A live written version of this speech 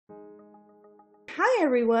Hi,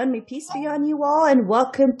 everyone. May peace be on you all, and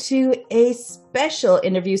welcome to a special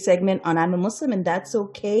interview segment on I'm a Muslim and That's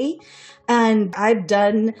Okay. And I've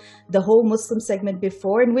done the whole Muslim segment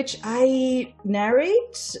before, in which I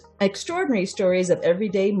narrate extraordinary stories of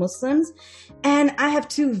everyday Muslims. And I have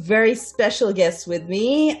two very special guests with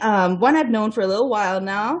me. One I've known for a little while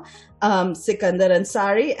now, Sikandar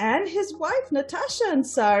Ansari, and his wife Natasha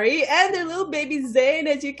Ansari, and their little baby Zain.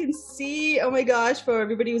 As you can see, oh my gosh, for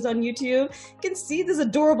everybody who's on YouTube, you can see this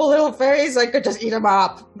adorable little face. I could just eat him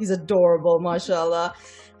up. He's adorable, mashallah.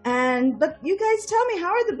 But you guys tell me, how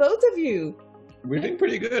are the both of you? We're doing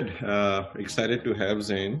pretty good. Excited to have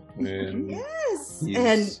Zain. Yes.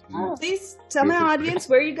 And please tell my audience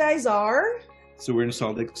where you guys are. So we're in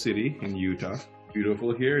Salt Lake City in Utah.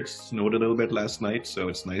 Beautiful here. It snowed a little bit last night, so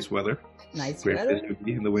it's nice weather. Great place to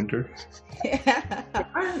be in the winter. Yeah.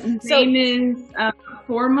 Zain is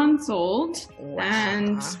 4 months old,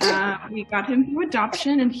 and we got him through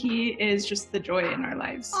adoption, and he is just the joy in our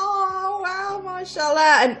lives. Oh, wow,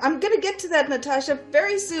 mashallah. And I'm going to get to that, Natasha,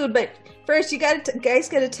 very soon. But first, you guys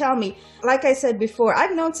got to tell me, like I said before,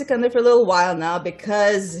 I've known Sikandar for a little while now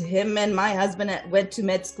because him and my husband went to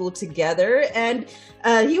med school together. And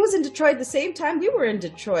he was in Detroit the same time we were in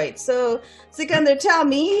Detroit. So, Sikandar, tell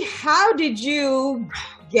me, how did you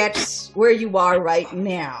get where you are right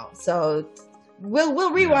now? So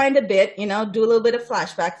we'll rewind a bit, do a little bit of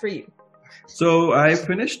flashback for you. So I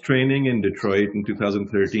finished training in Detroit in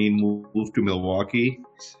 2013, moved to Milwaukee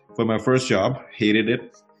for my first job, hated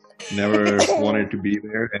it, never wanted to be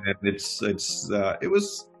there. And it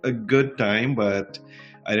was a good time, but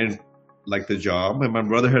I didn't like the job. And my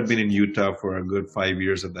brother had been in Utah for a good 5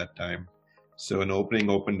 years at that time. So an opening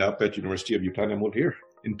opened up at University of Utah and I moved here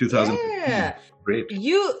in 2015. Yeah. Great.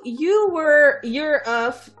 You're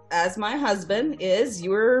as my husband is,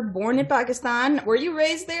 you were born in Pakistan. Were you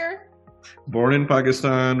raised there? Born in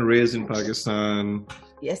Pakistan, raised in Pakistan.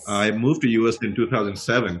 Yes. I moved to US in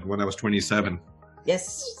 2007 when I was 27.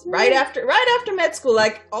 Yes. Right after med school,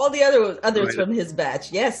 like all the others from his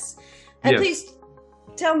batch. Yes. And please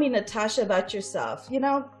tell me, Natasha, about yourself.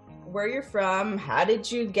 Where you're from, how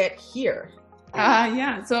did you get here?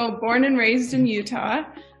 So born and raised in Utah.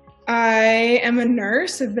 I am a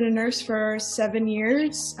nurse. I've been a nurse for 7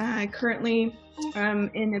 years. I currently am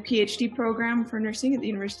in a PhD program for nursing at the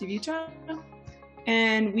University of Utah.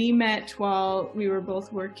 And we met while we were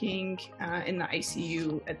both working in the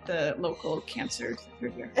ICU at the local cancer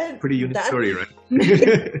center here. Pretty unique story, right?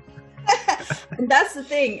 And that's the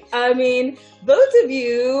thing. I mean, both of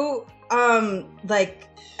you,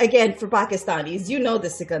 again, for Pakistanis, you know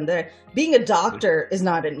this, Sikandar, being a doctor is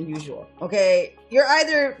not unusual, okay? You're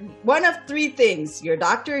either one of three things. You're a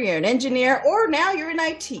doctor, you're an engineer, or now you're in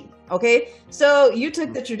IT, okay? So you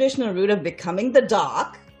took the traditional route of becoming the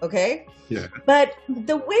doc, okay? Yeah. But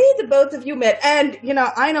the way the both of you met, and,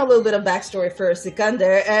 I know a little bit of backstory for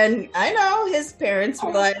Sikandar, and I know his parents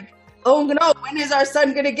were like, oh no, when is our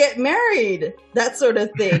son going to get married? That sort of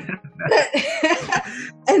thing.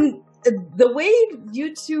 And the way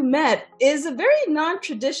you two met is a very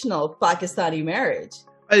non-traditional Pakistani marriage.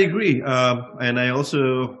 I agree. And I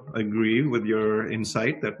also agree with your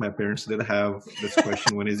insight that my parents did have this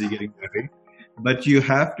question, when is he getting married? But you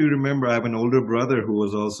have to remember, I have an older brother who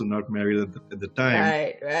was also not married at the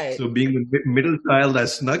time. Right. So being the middle child, I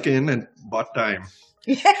snuck in and bought time.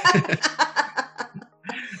 Yeah.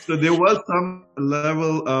 So there was some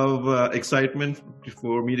level of excitement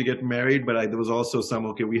for me to get married, but there was also some,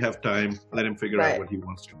 okay, we have time. Let him figure out what he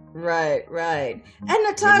wants to. Right. And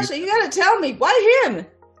Natasha, you got to tell me, why him?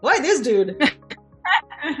 Why this dude?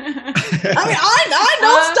 I mean, I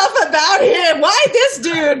know stuff about him. Why this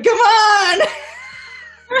dude? Come on.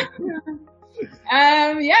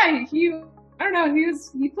 I don't know.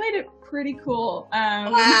 He played it pretty cool.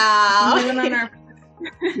 Wow.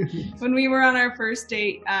 When we were on our first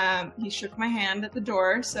date, he shook my hand at the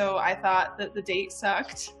door, so I thought that the date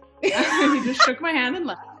sucked. He just shook my hand and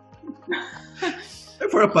left.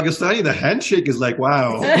 For a Pakistani, the handshake is like,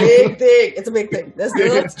 wow. It's a big thing. That's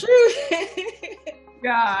true.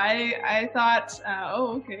 Yeah, I thought,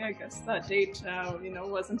 okay, I guess that date,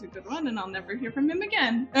 wasn't a good one, and I'll never hear from him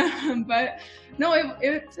again. But no,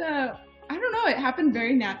 I don't know. It happened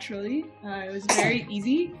very naturally. It was very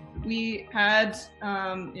easy. We had,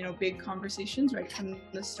 big conversations right from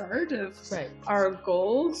the start of our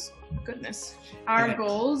goals.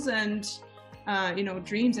 Goals and,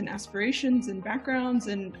 dreams and aspirations and backgrounds.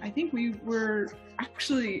 And I think we were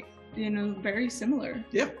actually very similar.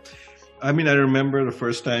 Yeah. I mean, I remember the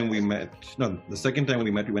first time we met. No, the second time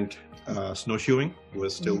we met, we went snowshoeing. It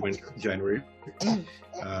was still winter, January.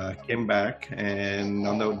 Came back, and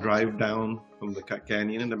on the drive down from the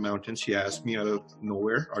canyon in the mountains, she asked me out of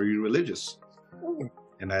nowhere, "Are you religious?"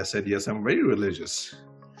 And I said, "Yes, I'm very religious,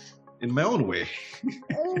 in my own way."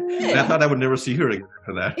 And I thought I would never see her again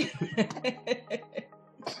after that.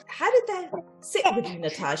 How did that sit with you,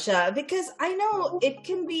 Natasha? Because I know it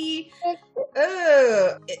can be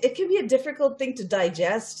a difficult thing to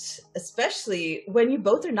digest, especially when you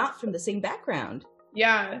both are not from the same background.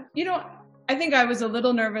 Yeah, I think I was a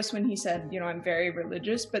little nervous when he said, I'm very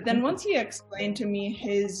religious, but then once he explained to me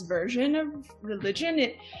his version of religion,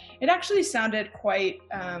 it actually sounded quite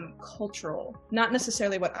cultural, not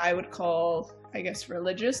necessarily what I would call, I guess,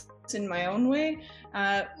 religious in my own way.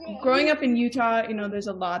 Growing up in Utah, there's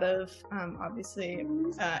a lot of obviously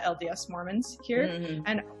LDS Mormons here,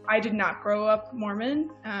 and I did not grow up Mormon.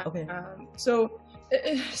 Okay.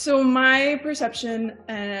 So my perception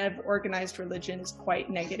of organized religion is quite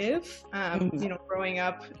negative. Growing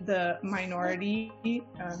up the minority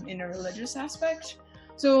in a religious aspect.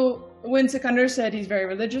 So when Sikandar said he's very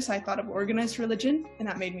religious, I thought of organized religion, and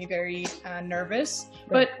that made me very nervous.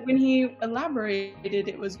 Right. But when he elaborated,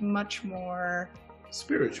 it was much more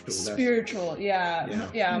spiritual.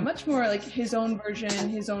 Yeah, much more like his own version,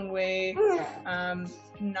 his own way,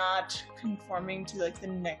 not conforming to like the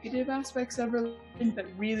negative aspects of religion, but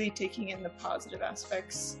really taking in the positive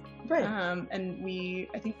aspects. Right. And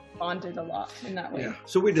I think, bonded a lot in that way. Yeah.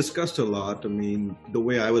 So we discussed a lot. I mean, the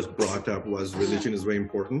way I was brought up was religion is very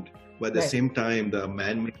important, but at the same time, the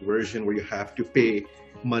man-made version where you have to pay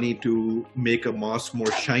money to make a mosque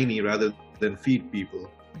more shiny rather than feed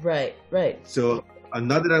people. Right. So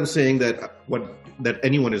not that I'm saying that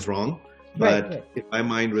anyone is wrong, but in my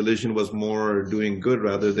mind, religion was more doing good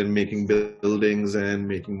rather than making buildings and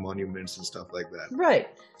making monuments and stuff like that. Right.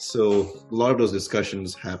 So a lot of those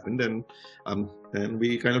discussions happened, and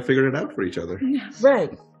we kind of figured it out for each other.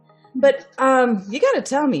 Right. But you got to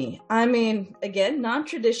tell me, I mean, again,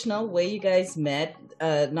 non-traditional way you guys met,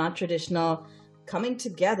 non-traditional coming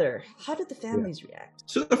together. How did the families react?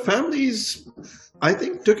 So the families, I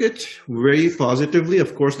think, took it very positively.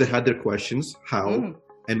 Of course, they had their questions, how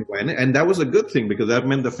and when, and that was a good thing because that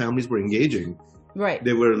meant the families were engaging. Right.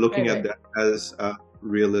 They were looking at that as a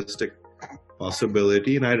realistic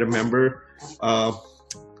possibility. And I remember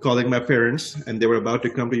calling my parents, and they were about to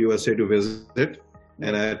come to USA to visit.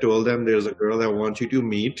 And I told them, there's a girl I want you to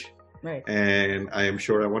meet, and I am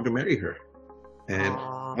sure I want to marry her. And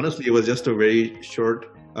honestly, it was just a very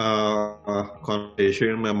short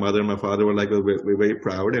conversation. My mother and my father were like, we're very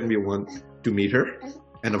proud and we want to meet her.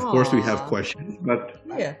 And of course, we have questions. But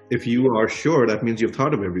if you are sure, that means you've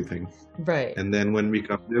thought of everything. Right. And then when we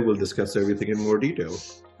come there, we'll discuss everything in more detail.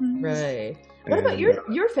 Right. What about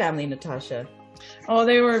your family, Natasha? Oh,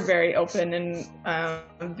 they were very open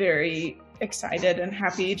and very excited and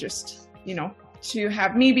happy just, to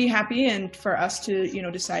have me be happy and for us to,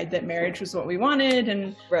 decide that marriage was what we wanted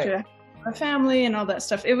and to have a family and all that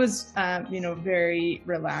stuff. It was, very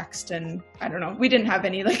relaxed, and I don't know, we didn't have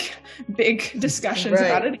any like big discussions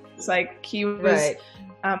about it. It's like he was,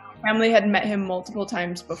 family had met him multiple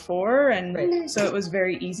times before, and so it was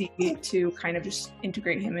very easy to kind of just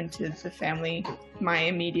integrate him into the family, my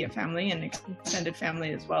immediate family and extended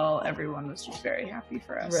family as well. Everyone was just very happy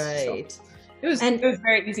for us. Right. So it was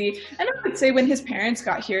very easy. And I would say when his parents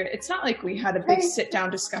got here, it's not like we had a big sit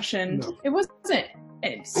down discussion. No. It wasn't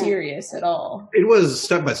serious at all. It was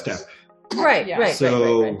step by step. Right.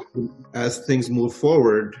 So as things move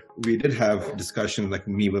forward, we did have discussion, like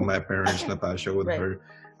me with my parents, Natasha with her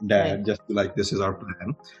dad, just like, this is our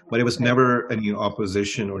plan. But it was never any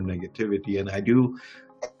opposition or negativity. And I do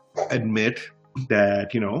admit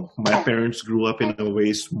that, my parents grew up in a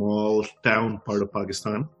very small town part of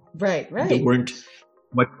Pakistan. Right. They weren't,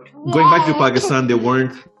 but going back to Pakistan, they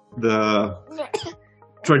weren't the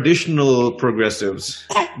traditional progressives,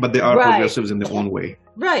 but they are progressives in their own way.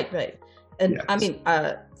 Right. And I mean,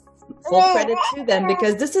 full credit to them,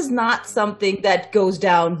 because this is not something that goes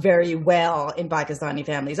down very well in Pakistani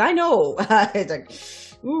families. I know. It's like,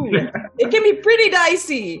 it can be pretty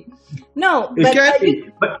dicey. No, it can be.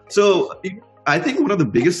 But so I think one of the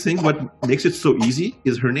biggest things, what makes it so easy,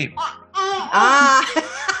 is her name.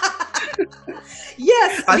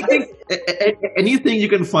 Yes. I think anything you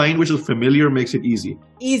can find which is familiar makes it easy.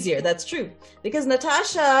 Easier, that's true. Because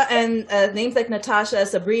Natasha and names like Natasha,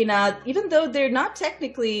 Sabrina, even though they're not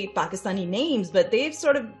technically Pakistani names, but they've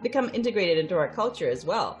sort of become integrated into our culture as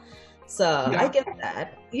well. So I get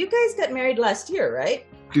that. You guys got married last year, right?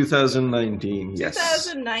 2019, yes.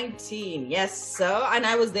 2019, yes. So, and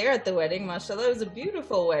I was there at the wedding, mashallah. It was a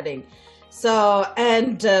beautiful wedding. So,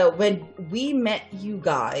 and when we met you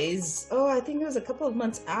guys, I think it was a couple of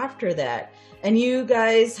months after that, and you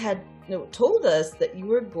guys had told us that you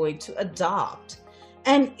were going to adopt.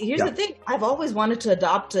 And here's the thing, I've always wanted to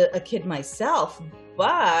adopt a kid myself,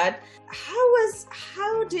 but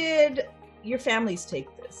how did your families take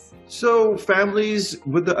this? So families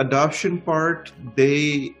with the adoption part,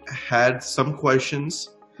 they had some questions.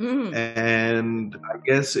 And I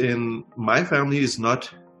guess in my family is not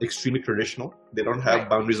extremely traditional. They don't have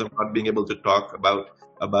boundaries of not being able to talk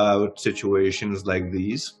about situations like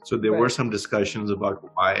these. So there were some discussions about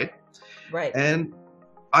why. Right. And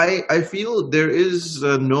I feel there is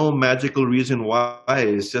no magical reason why.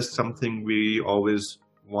 It's just something we always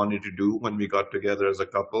wanted to do when we got together as a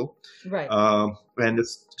couple. Right. And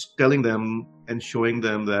it's telling them and showing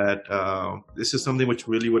them that this is something which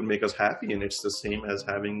really would make us happy. And it's the same as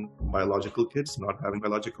having biological kids, not having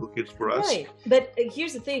biological kids for us. Right. But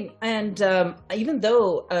here's the thing. And even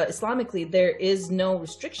though Islamically there is no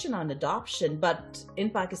restriction on adoption, but in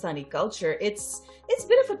Pakistani culture, it's a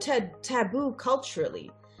bit of a taboo culturally.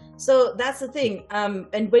 So that's the thing.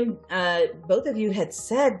 And when both of you had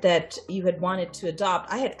said that you had wanted to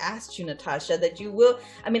adopt, I had asked you, Natasha, that you will,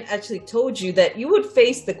 actually told you that you would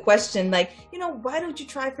face the question, like, why don't you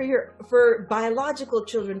try for biological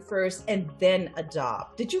children first and then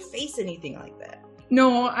adopt? Did you face anything like that?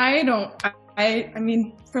 No, I don't. I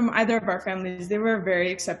mean, from either of our families, they were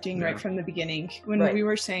very accepting right from the beginning. When we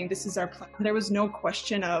were saying this is our plan, there was no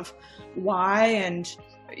question of why, and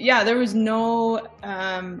there was no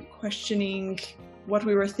questioning what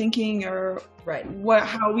we were thinking or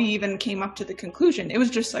how we even came up to the conclusion. It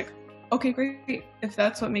was just like, okay, great. If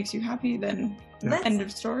that's what makes you happy, then end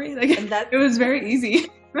of story. Like, it was very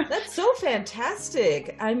easy. That's so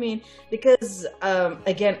fantastic. I mean, because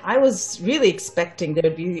again, I was really expecting there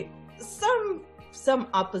would be some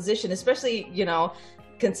opposition, especially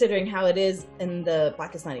considering how it is in the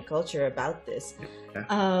Pakistani culture about this.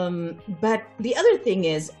 But the other thing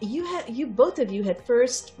is, both of you had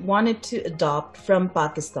first wanted to adopt from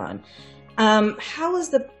Pakistan. How was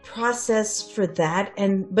the process for that?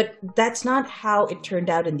 But that's not how it turned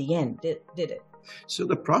out in the end, did it? So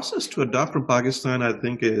the process to adopt from Pakistan, I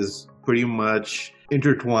think, is pretty much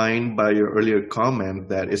intertwined by your earlier comment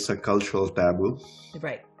that it's a cultural taboo.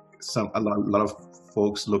 Right. A lot of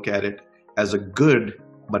folks look at it as a good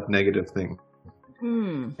but negative thing.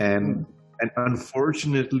 And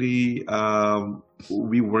unfortunately,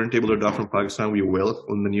 we weren't able to adopt from Pakistan. We will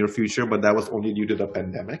in the near future, but that was only due to the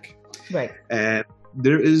pandemic. Right. And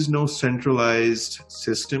there is no centralized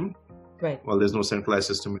system. Right. Well, there's no centralized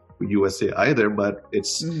system in USA either, but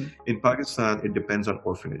it's in Pakistan, it depends on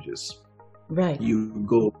orphanages. Right. You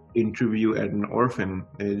go interview at an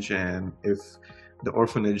orphanage, and if the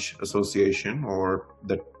orphanage association or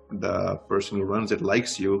the person who runs it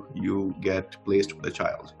likes you, you get placed with a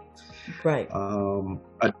child. Right.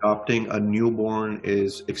 Adopting a newborn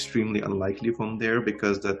is extremely unlikely from there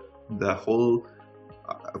because the whole,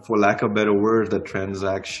 for lack of better words, the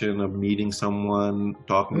transaction of meeting someone,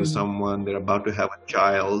 talking to someone, they're about to have a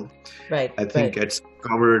child. Right. I think it's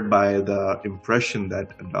covered by the impression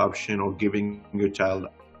that adoption or giving your child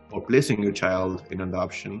or placing your child in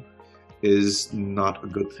adoption is not a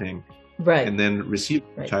good thing. Right. And then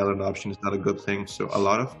receiving child adoption is not a good thing. So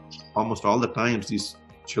almost all the times these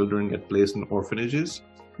children get placed in orphanages.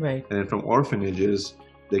 Right. And from orphanages,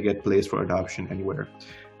 they get placed for adoption anywhere.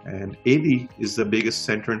 And AD is the biggest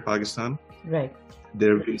center in Pakistan. Right.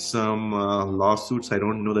 There have been some lawsuits, I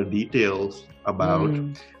don't know the details about,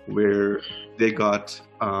 where they got,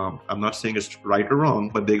 I'm not saying it's right or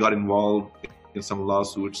wrong, but they got involved in some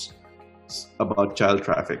lawsuits about child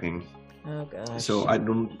trafficking. Oh, gosh. So I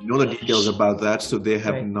don't know the details about that. So they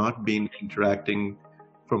have not been interacting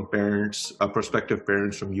from parents, prospective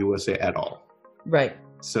parents from USA at all. Right.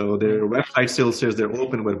 So their website still says they're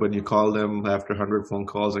open, but when you call them after 100 phone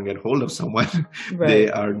calls and get hold of someone, they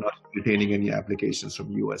are not retaining any applications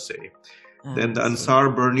from USA. Then the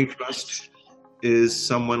Ansar Bernie Trust is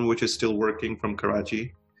someone which is still working from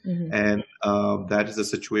Karachi. And that is a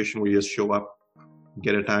situation where you just show up,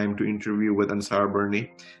 get a time to interview with Ansar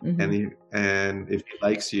Bernie, and if he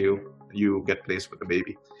likes you, you get placed with a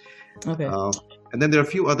baby. Okay. And then there are a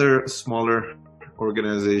few other smaller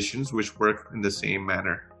organizations which work in the same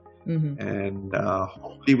manner. And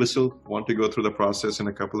hopefully we still want to go through the process in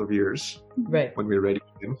a couple of years when we're ready.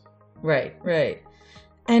 Right.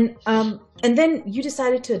 And then you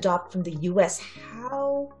decided to adopt from the US.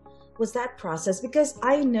 was that process? Because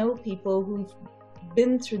I know people who've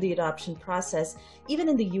been through the adoption process, even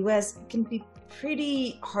in the US, can be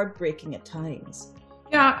pretty heartbreaking at times.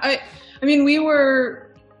 Yeah, I mean, we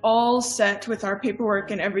were all set with our paperwork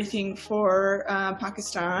and everything for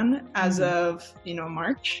Pakistan as of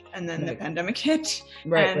March, and then the pandemic hit,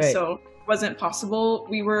 so it wasn't possible.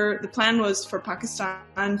 The plan was for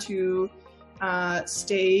Pakistan to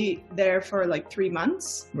stay there for like 3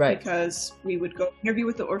 months, because we would go interview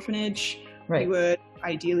with the orphanage, we would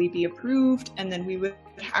ideally be approved, and then we would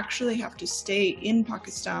actually have to stay in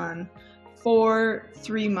Pakistan for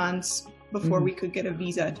 3 months before we could get a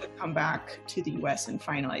visa to come back to the US and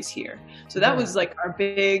finalize here. So that was like our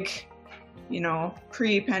big,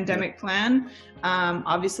 pre-pandemic plan.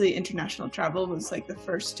 Obviously international travel was like the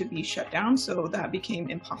first to be shut down, so that became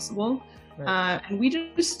impossible. And we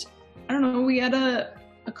just, I don't know, we had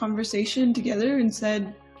a conversation together and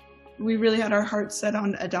said, we really had our hearts set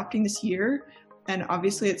on adopting this year. And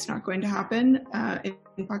obviously it's not going to happen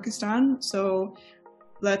in Pakistan. So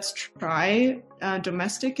let's try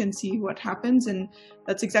domestic and see what happens. And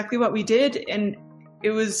that's exactly what we did. And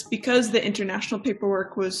it was because the international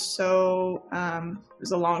paperwork was it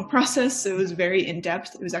was a long process. It was very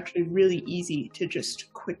in-depth. It was actually really easy to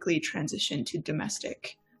just quickly transition to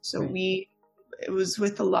domestic. So it was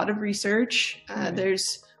with a lot of research.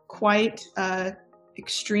 There's quite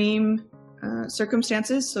extreme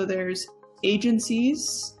circumstances. So there's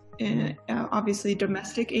agencies, obviously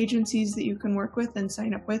domestic agencies that you can work with and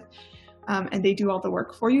sign up with, and they do all the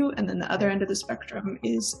work for you. And then the other end of the spectrum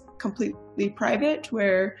is completely private,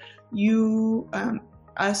 where you,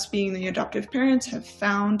 us being the adoptive parents, have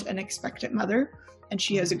found an expectant mother, and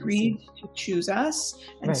she has agreed to choose us.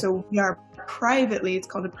 And so we are privately, it's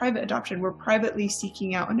called a private adoption, we're privately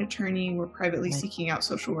seeking out an attorney, we're privately seeking out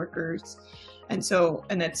social workers. And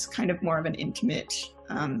it's kind of more of an intimate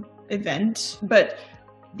event. But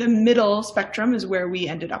the middle spectrum is where we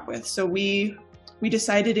ended up with. So we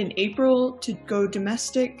decided in April to go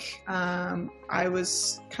domestic. I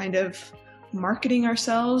was kind of marketing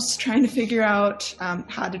ourselves, trying to figure out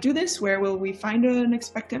how to do this. Where will we find an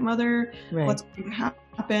expectant mother? What's going to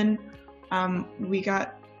happen? We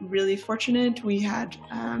got really fortunate. We had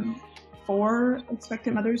 4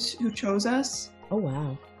 expectant mothers who chose us. Oh,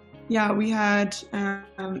 wow. Yeah, we had,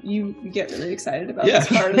 you get really excited about this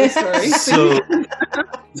part of the story.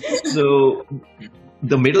 So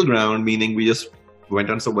the middle ground, meaning we just went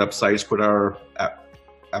on some websites, put our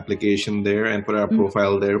application there and put our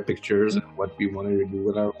profile there, pictures, and what we wanted to do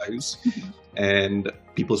with our lives. And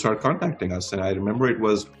people started contacting us. And I remember it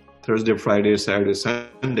was Thursday, Friday, Saturday,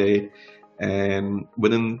 Sunday. And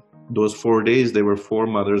within those 4 days, there were 4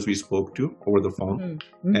 mothers we spoke to over the phone.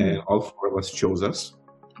 And all 4 of us chose us.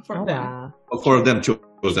 4 of them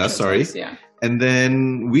chose us, sorry. Yeah. And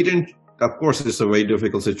then we didn't, of course, it's a very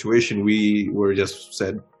difficult situation. We were just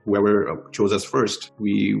said, whoever chose us first,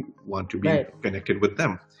 we want to be connected with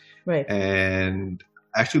them. And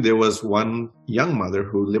actually there was one young mother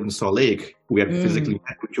who lived in Salt Lake who had physically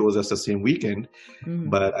met, who chose us the same weekend.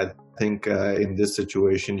 But I think in this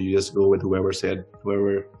situation, you just go with whoever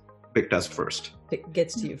picked us first. It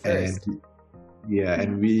gets to you first.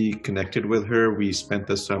 And we connected with her. We spent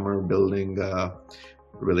the summer building a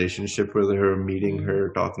relationship with her, meeting her,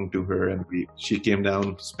 talking to her, and she came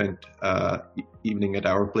down, spent evening at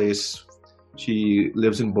our place. She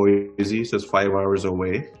lives in Boise, so it's 5 hours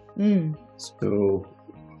away. So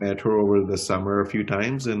met her over the summer a few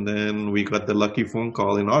times, and then we got the lucky phone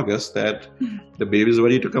call in August that the baby's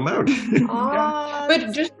ready to come out.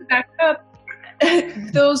 But just to back up,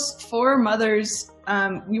 those 4 mothers,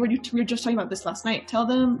 we were just talking about this last night. Tell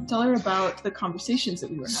her about the conversations that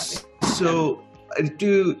we were having. So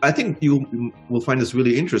I think you will find this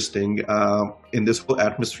really interesting. In this whole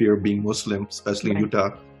atmosphere of being Muslim, especially in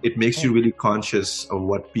Utah, it makes you really conscious of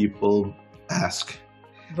what people ask.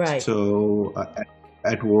 So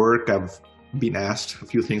at work, I've been asked a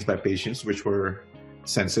few things by patients which were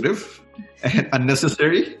sensitive and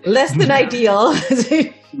unnecessary. Less than ideal.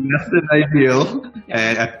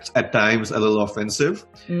 And at times a little offensive.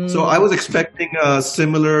 So I was expecting a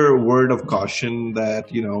similar word of caution that,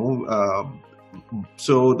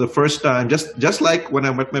 so the first time, just like when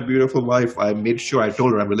I met my beautiful wife, I made sure I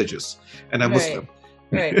told her I'm religious and I'm Muslim.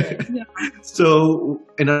 So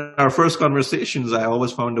in our first conversations, I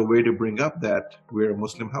always found a way to bring up that we're a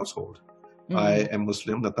Muslim household. I am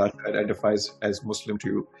Muslim, Natasha identifies as Muslim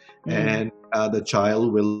too. And the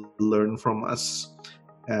child will learn from us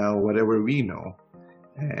whatever we know.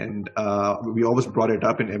 And we always brought it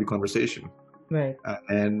up in every conversation.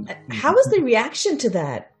 And how was the reaction to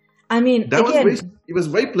that? I mean, it was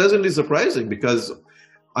very pleasantly surprising, because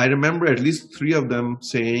I remember at least 3 of them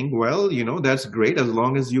saying, well, that's great. As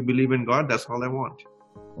long as you believe in God, that's all I want.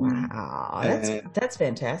 Wow, And that's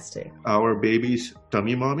fantastic. our baby's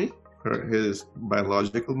tummy mommy, his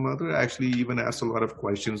biological mother, actually even asked a lot of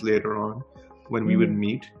questions later on when we would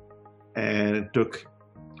meet, and took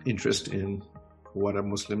interest in what a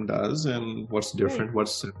Muslim does and what's different,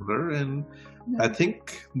 what's similar. And I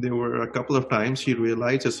think there were a couple of times she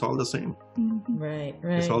realized it's all the same. Right.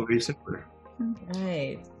 It's all very similar.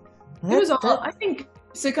 Right. It was all, I think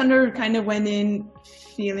Sikandar kind of went in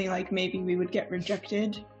feeling like maybe we would get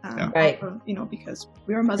rejected, because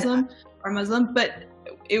we were Muslim, but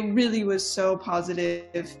it really was so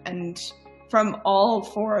positive, and from all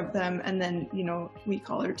 4 of them, and then, we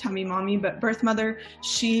call her tummy mommy, but birth mother,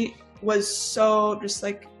 she was so just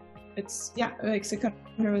like, it's, like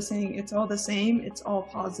Sikandar was saying, it's all the same, it's all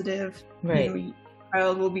positive. Right.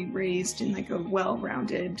 Child will be raised in like a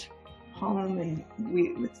well-rounded home, and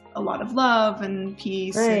with a lot of love and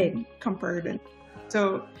peace and comfort, and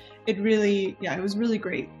so it really, it was really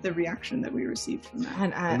great, the reaction that we received from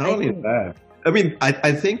that. And not only that, I mean,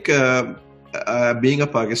 I think being a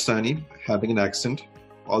Pakistani, having an accent,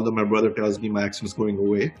 although my brother tells me my accent's going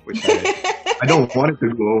away, which I don't want it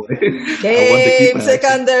to go away. Shame,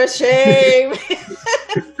 Sikandar, shame.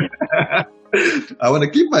 I want to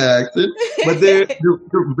keep my accent, but there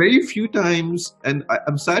are very few times, and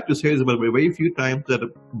I'm sad to say this, but very few times that a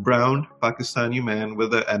brown Pakistani man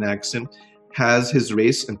with an accent has his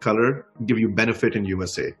race and color give you benefit in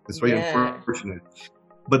USA. It's very unfortunate.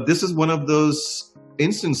 But this is one of those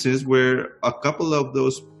instances where a couple of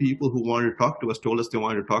those people who wanted to talk to us told us they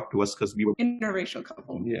wanted to talk to us because we were interracial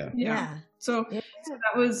couple. Yeah. So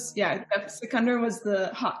that was, Sikandar was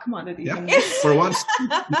the hot commodity. Yeah, for once.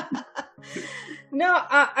 No,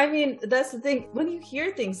 I mean, that's the thing. When you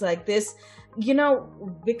hear things like this,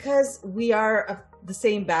 because we are the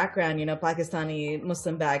same background, Pakistani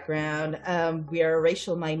Muslim background, we are a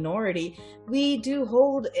racial minority, we do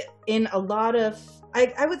hold in a lot of,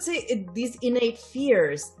 I would say, these innate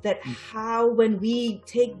fears that when we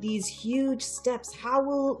take these huge steps, how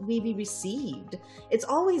will we be received? It's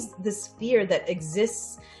always this fear that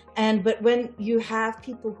exists. But when you have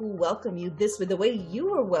people who welcome you this way, the way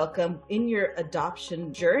you were welcomed in your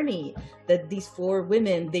adoption journey, that these 4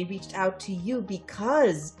 women, they reached out to you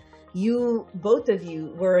because both of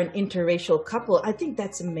you were an interracial couple. I think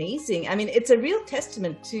that's amazing. I mean, it's a real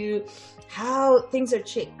testament to how things are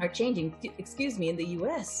changing, in the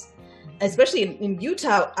US, especially in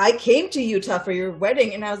Utah. I came to Utah for your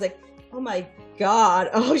wedding, and I was like, oh my God,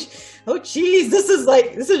 oh geez, this is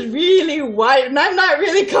really wide, and I'm not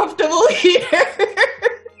really comfortable here.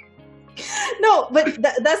 No, but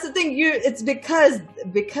that's the thing. It's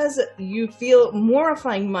because you feel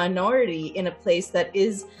mortifying minority in a place that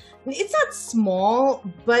is, it's not small,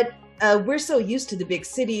 but we're so used to the big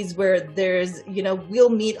cities where there's, we'll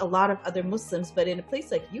meet a lot of other Muslims, but in a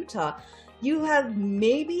place like Utah, you have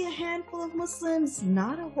maybe a handful of Muslims,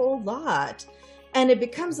 not a whole lot. And you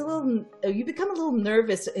become a little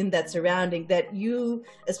nervous in that surrounding that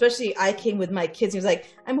especially I came with my kids. He was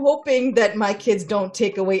like, I'm hoping that my kids don't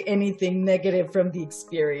take away anything negative from the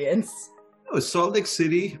experience. Salt Lake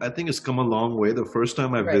City, I think, has come a long way. The first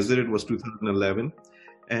time I visited was 2011.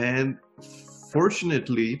 And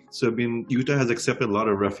fortunately, Utah has accepted a lot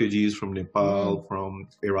of refugees from Nepal, from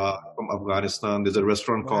Iraq, from Afghanistan. There's a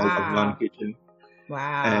restaurant called Afghan Kitchen.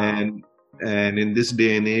 Wow. And in this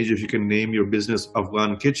day and age, if you can name your business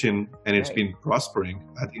Afghan Kitchen and it's been prospering,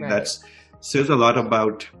 I think that says a lot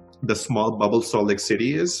about the small bubble Salt Lake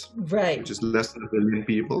City is, which is less than 1 billion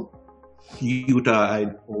people. Utah,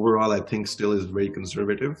 overall, I think still is very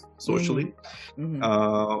conservative socially.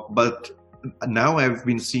 But now I've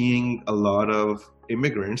been seeing a lot of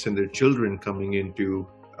immigrants and their children coming into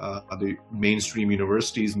the mainstream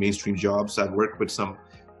universities, mainstream jobs. I've worked with some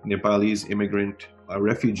Nepalese immigrant,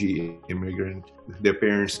 refugee immigrant. Their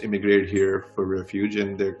parents immigrated here for refuge,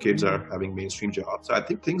 and their kids are having mainstream jobs. So I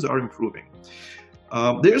think things are improving.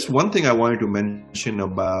 There's one thing I wanted to mention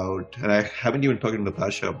about, and I haven't even talked to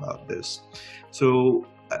Natasha about this. So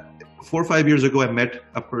 4 or 5 years ago, I met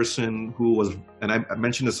a person who was, and I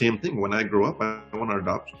mentioned the same thing. When I grow up, I want to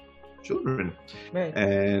adopt children.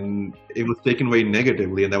 And it was taken away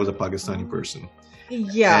negatively, and that was a Pakistani person.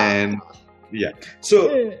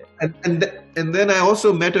 So, and then I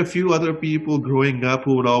also met a few other people growing up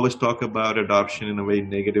who would always talk about adoption in a very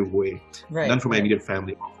negative way. None from my immediate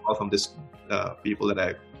family, all from this people that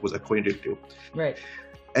I was acquainted to.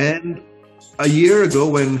 And a year ago,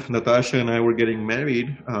 when Natasha and I were getting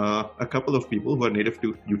married, a couple of people who are native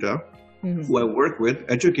to Utah, who I work with,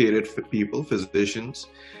 educated people, physicians,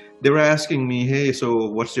 they were asking me, hey, so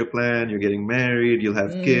what's your plan? You're getting married, you'll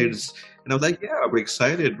have kids. And I was like, yeah, we're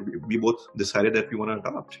excited. We both decided that we want to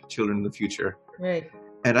adopt children in the future. Right.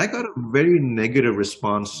 And I got a very negative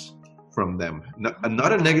response from them.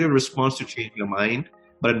 Not a negative response to change their mind,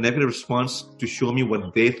 but a negative response to show me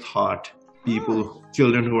what they thought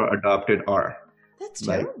children who are adopted are. That's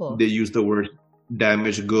terrible. Like, they use the word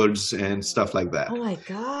damaged goods and stuff like that. Oh my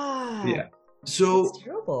God. Yeah. So that's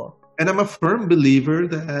terrible. And I'm a firm believer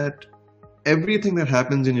that everything that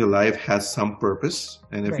happens in your life has some purpose.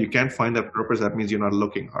 And if you can't find that purpose, that means you're not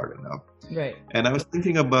looking hard enough. Right. And I was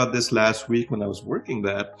thinking about this last week when I was working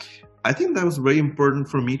that I think that was very important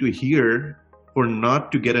for me to hear, for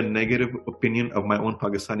not to get a negative opinion of my own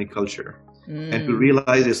Pakistani culture. And to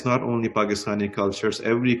realize it's not only Pakistani culture, it's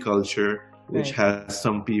every culture which has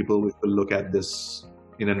some people which will look at this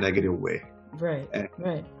in a negative way. Right.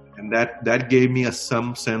 And that gave me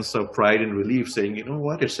some sense of pride and relief, saying, you know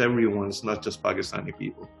what, it's everyone, it's not just Pakistani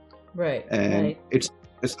people. Right. And it's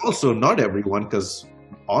also not everyone, because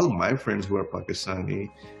all my friends who are Pakistani,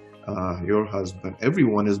 your husband,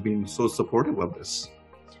 everyone has been so supportive of this.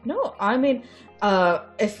 No, I mean,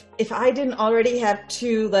 if I didn't already have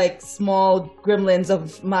two like small gremlins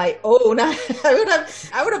of my own, I would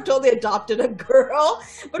have totally adopted a girl.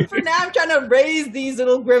 But for now, I'm trying to raise these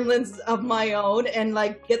little gremlins of my own and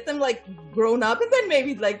like get them like grown up, and then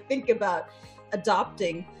maybe like think about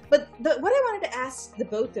adopting. But what I wanted to ask the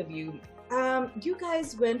both of you, you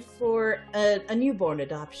guys went for a newborn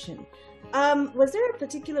adoption. Was there a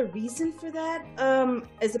particular reason for that,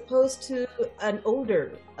 as opposed to an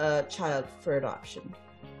older child for adoption?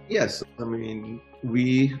 Yes, I mean,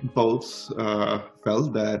 we both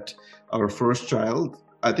felt that our first child,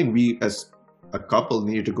 I think we as a couple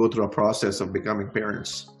needed to go through a process of becoming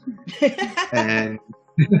parents. and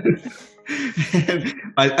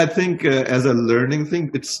I think as a learning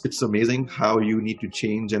thing, it's amazing how you need to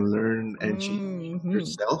change and learn and change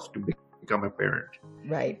yourself to become a parent.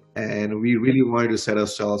 Right. And we really wanted to set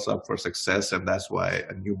ourselves up for success, and that's why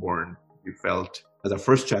a newborn, we felt as our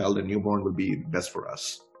first child, a newborn would be best for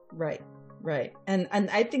us. Right. And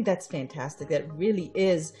I think that's fantastic. That really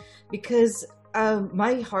is, because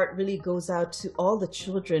my heart really goes out to all the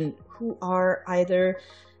children who are either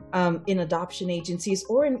in adoption agencies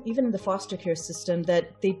or even in the foster care system,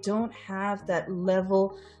 that they don't have that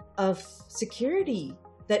level of security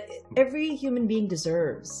that every human being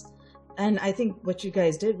deserves. And I think what you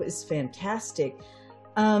guys did was fantastic.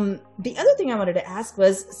 The other thing I wanted to ask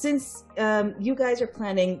was, since you guys are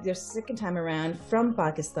planning your second time around from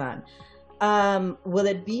Pakistan, will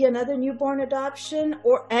it be another newborn adoption,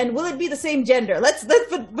 and will it be the same gender? Let's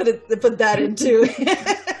put that into.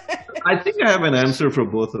 I think I have an answer for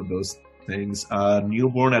both of those things.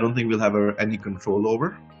 Newborn, I don't think we'll have any control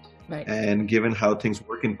over. Right. And given how things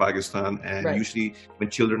work in Pakistan, and usually when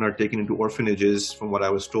children are taken into orphanages, from what I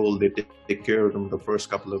was told, they take care of them the first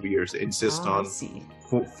couple of years. They insist on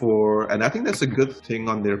and I think that's a good thing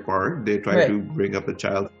on their part. They try to bring up the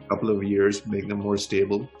child a couple of years, make them more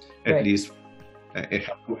stable, at least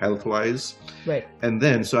health-wise. Right. And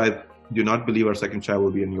then, so I do not believe our second child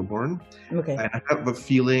will be a newborn. Okay. And I have a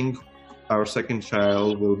feeling our second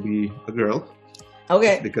child will be a girl.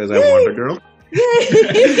 Okay. Because I want a girl.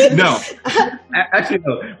 No, actually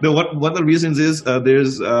no. One of the reasons is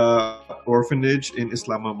there's orphanage in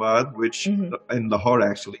Islamabad, which in Lahore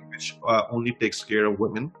actually, which only takes care of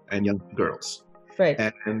women and young girls. Right.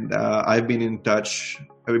 And I've been in touch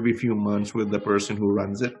every few months with the person who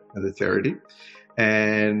runs it as a charity,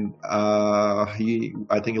 and I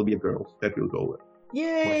think it'll be a girl that we'll go with.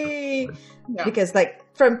 Yay! Yeah. Because like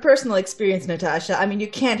from personal experience, Natasha, I mean, you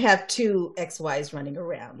can't have two XYs running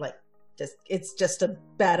around like. It's just a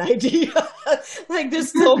bad idea. Like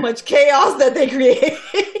there's so much chaos that they create.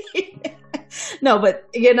 No, but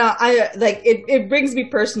I like it brings me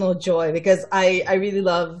personal joy, because I really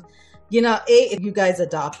love, you guys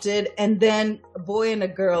adopted, and then a boy and a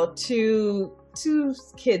girl, two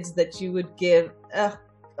kids that you would give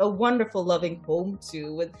a wonderful loving home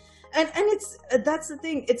to, with and it's that's the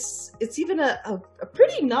thing, it's even a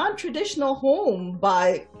pretty non-traditional home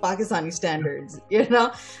by Pakistani standards,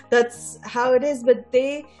 that's how it is, but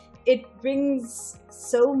it brings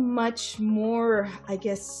so much more, I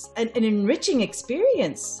guess, an enriching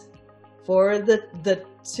experience for the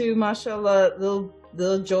two, mashallah,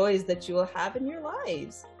 little joys that you will have in your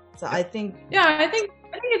lives. So I think I think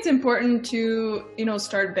it's important to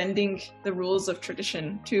start bending the rules of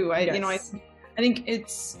tradition too. I think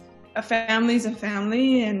it's a family is a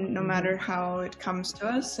family, and no matter how it comes to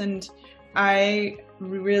us, and I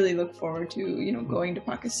really look forward to, going to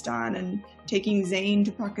Pakistan and taking Zayn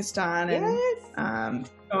to Pakistan and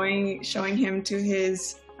showing him to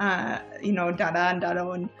his, Dada and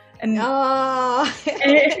Dado and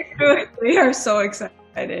we are so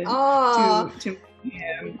excited to meet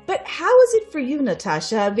him. But how is it for you,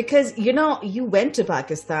 Natasha? Because, you went to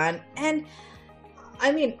Pakistan, and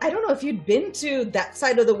I mean, I don't know if you'd been to that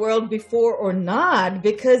side of the world before or not,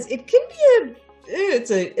 because it can be it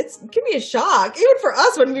can be a shock, even for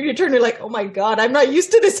us when we return. We're like, oh my God, I'm not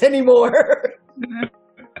used to this anymore.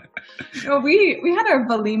 We had our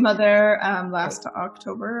Valima there last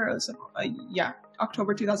October. It was,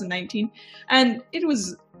 October 2019, and it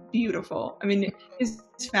was beautiful. I mean, his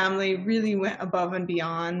family really went above and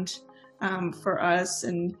beyond for us,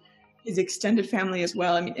 and his extended family as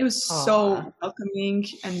well. I mean, it was so welcoming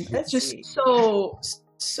and just so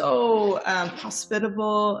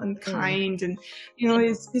hospitable and kind. And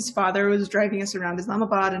his father was driving us around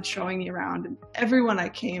Islamabad and showing me around, and everyone I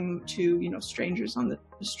came to, strangers on the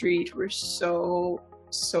street, were so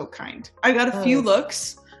kind. I got a few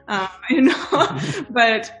looks,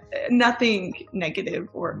 but nothing negative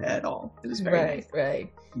or at all. It was very nice.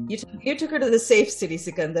 Right. You took her to the safe city,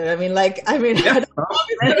 Sikandar.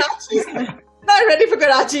 Not ready for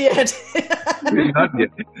Karachi yet. Not yet.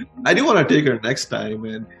 I do want to take her next time.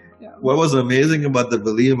 And what was amazing about the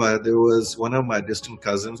Valima, there was one of my distant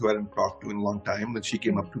cousins who I hadn't talked to in a long time, and she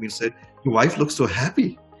came up to me and said, "Your wife looks so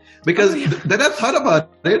happy." Because then I thought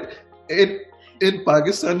about it. In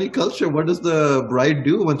Pakistani culture, what does the bride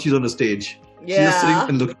do when she's on the stage? She's just sitting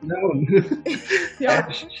and looking down.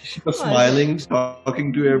 And she was smiling,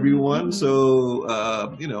 talking to everyone. So,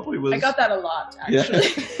 it was... I got that a lot, actually.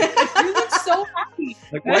 You look so happy.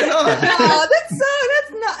 Like, why not?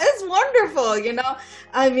 That's wonderful,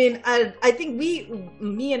 I mean, I think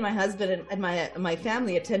me and my husband and my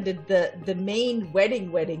family attended the main wedding,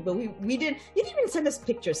 but you didn't even send us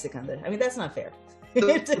pictures, Sikandar. I mean, that's not fair. The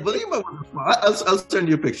Valima was I'll send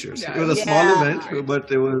you pictures. It was a small event, but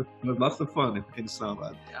it was lots of fun in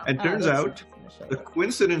Islamabad. And turns out, the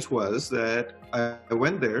coincidence was that I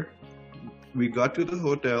went there. We got to the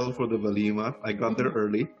hotel for the Valima. I got there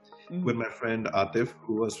early with my friend Atif,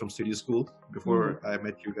 who was from City School before I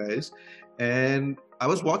met you guys. And I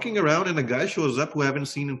was walking around, and a guy shows up who I haven't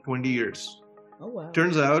seen in 20 years. Oh, wow.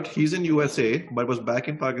 Turns out he's in USA, but was back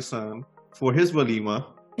in Pakistan for his Valima.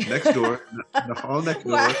 Next door, the hall next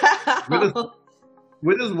door,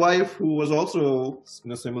 with his wife, who was also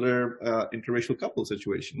in a similar interracial couple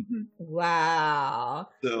situation. Wow.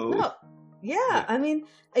 So, I mean,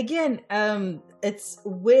 again, it's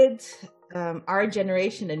with our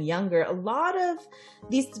generation and younger, a lot of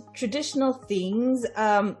these traditional things,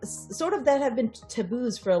 sort of that have been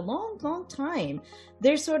taboos for a long, long time.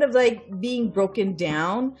 They're sort of like being broken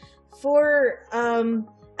down for.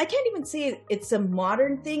 I can't even say it's a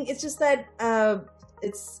modern thing. It's just that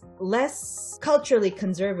it's less culturally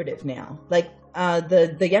conservative now. Like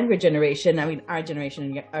the younger generation, I mean, our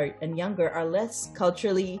generation and younger are less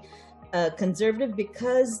culturally conservative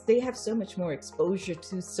because they have so much more exposure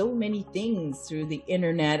to so many things through the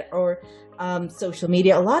internet or social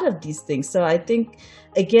media, a lot of these things. So I think,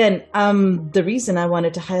 again, the reason I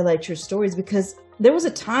wanted to highlight your stories because there was a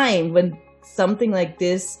time when something like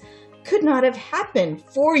this could not have happened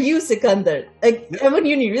for you, Sikandar. And when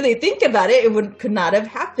you really think about it, could not have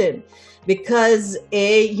happened because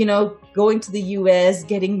going to the US,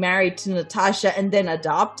 getting married to Natasha, and then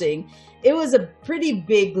adopting, it was a pretty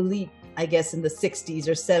big leap, I guess, in the 60s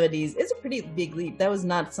or 70s. It's a pretty big leap. That was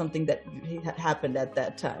not something that had happened at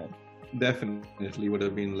that time. Definitely would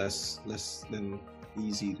have been less than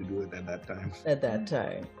easy to do it at that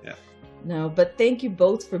time. Yeah. No, but thank you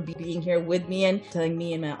both for being here with me and telling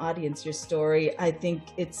me and my audience your story. I think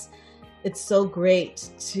it's so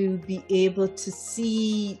great to be able to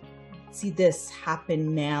see this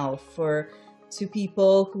happen now for two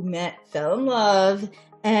people who fell in love,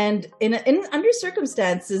 and in under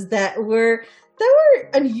circumstances that were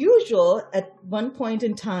unusual at one point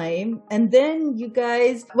in time, and then you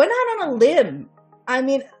guys went out on a limb. I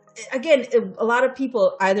mean, again, a lot of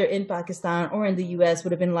people either in Pakistan or in the US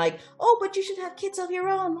would have been like, oh, but you should have kids of your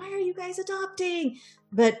own. Why are you guys adopting?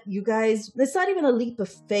 But you guys, it's not even a leap of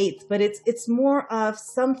faith, but it's more of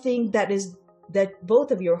something that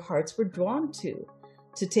both of your hearts were drawn to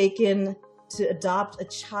adopt a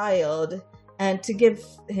child and to give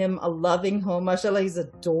him a loving home. Mashallah, he's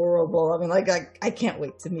adorable. I mean, I can't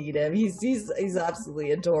wait to meet him. He's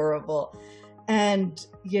absolutely adorable. And,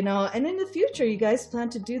 and in the future, you guys plan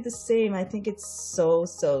to do the same. I think it's so,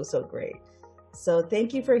 so, so great. So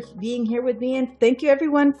thank you for being here with me, and thank you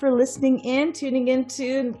everyone for listening in, tuning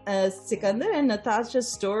into Sikandar and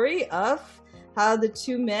Natasha's story of how the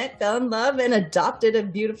two met, fell in love, and adopted a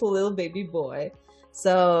beautiful little baby boy.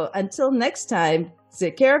 So until next time,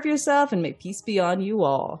 take care of yourself and may peace be on you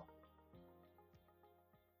all.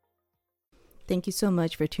 Thank you so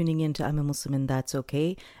much for tuning in to I'm a Muslim and That's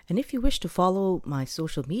Okay. And if you wish to follow my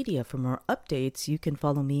social media for more updates, you can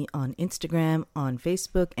follow me on Instagram, on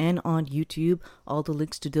Facebook, and on YouTube. All the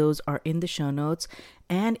links to those are in the show notes.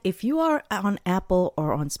 And if you are on Apple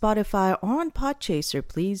or on Spotify or on Podchaser,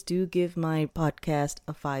 please do give my podcast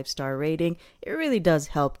a 5-star rating. It really does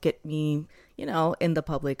help get me, in the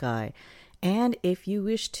public eye. And if you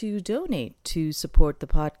wish to donate to support the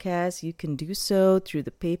podcast, you can do so through the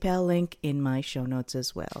PayPal link in my show notes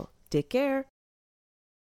as well. Take care.